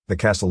The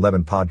Cast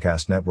 11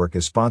 Podcast Network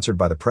is sponsored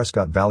by the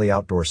Prescott Valley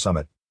Outdoor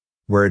Summit,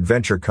 where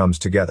adventure comes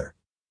together.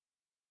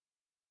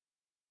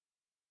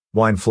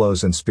 Wine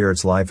flows and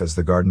spirits life as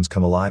the gardens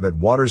come alive at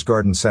Waters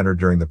Garden Center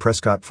during the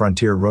Prescott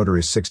Frontier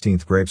Rotary's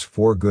 16th Grapes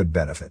for Good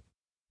benefit.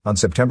 On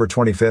September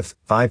 25th,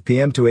 5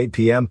 p.m. to 8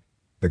 p.m.,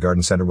 the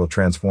Garden Center will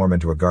transform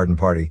into a garden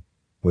party,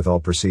 with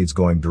all proceeds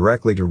going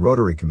directly to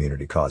Rotary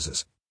community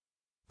causes.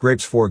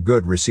 Grapes for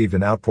Good received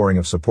an outpouring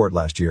of support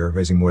last year,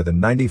 raising more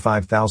than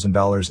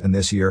 $95,000, and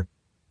this year,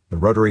 the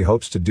Rotary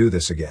hopes to do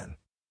this again.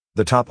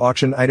 The top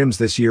auction items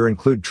this year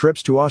include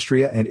trips to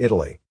Austria and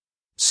Italy.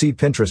 See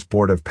Pinterest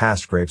board of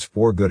past Grapes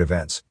for Good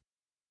events.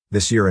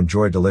 This year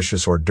enjoy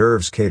delicious hors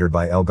d'oeuvres catered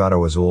by El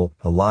Gato Azul,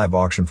 a live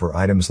auction for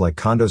items like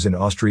condos in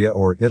Austria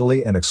or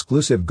Italy and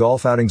exclusive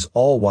golf outings,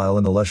 all while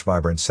in the lush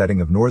vibrant setting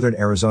of northern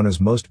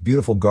Arizona's most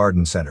beautiful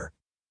garden center.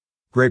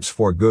 Grapes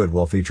for Good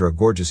will feature a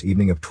gorgeous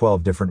evening of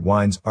 12 different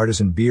wines,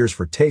 artisan beers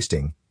for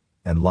tasting,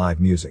 and live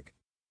music.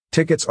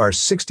 Tickets are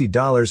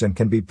 $60 and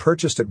can be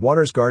purchased at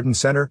Waters Garden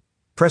Center,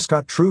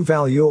 Prescott True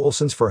Value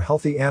Olson's for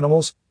Healthy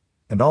Animals,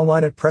 and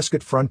online at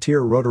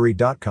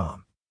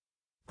PrescottFrontierRotary.com.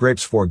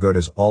 Grapes for Good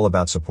is all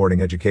about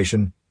supporting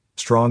education,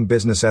 strong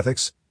business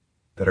ethics,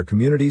 better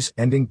communities,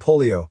 ending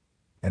polio,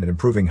 and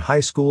improving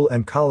high school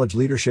and college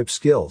leadership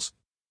skills.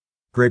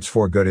 Grapes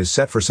for Good is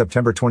set for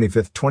September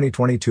 25,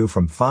 2022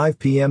 from 5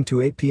 p.m.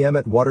 to 8 p.m.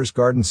 at Waters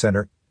Garden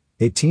Center,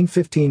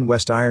 1815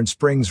 West Iron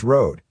Springs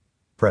Road,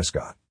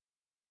 Prescott.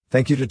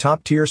 Thank you to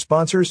top-tier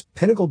sponsors,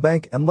 Pinnacle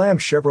Bank and Lamb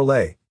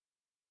Chevrolet.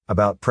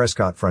 About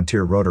Prescott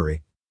Frontier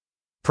Rotary.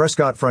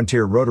 Prescott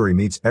Frontier Rotary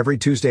meets every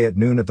Tuesday at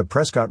noon at the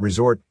Prescott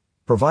Resort,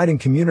 providing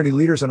community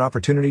leaders an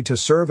opportunity to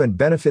serve and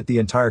benefit the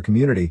entire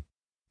community.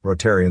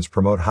 Rotarians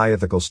promote high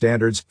ethical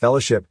standards,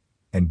 fellowship,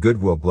 and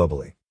goodwill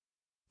globally.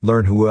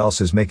 Learn who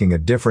else is making a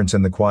difference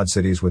in the Quad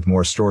Cities with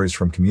more stories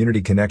from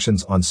Community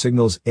Connections on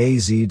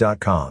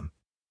signalsaz.com.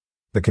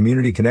 The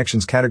Community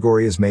Connections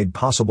category is made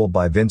possible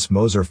by Vince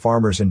Moser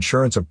Farmers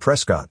Insurance of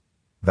Prescott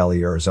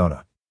Valley,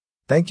 Arizona.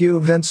 Thank you,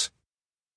 Vince.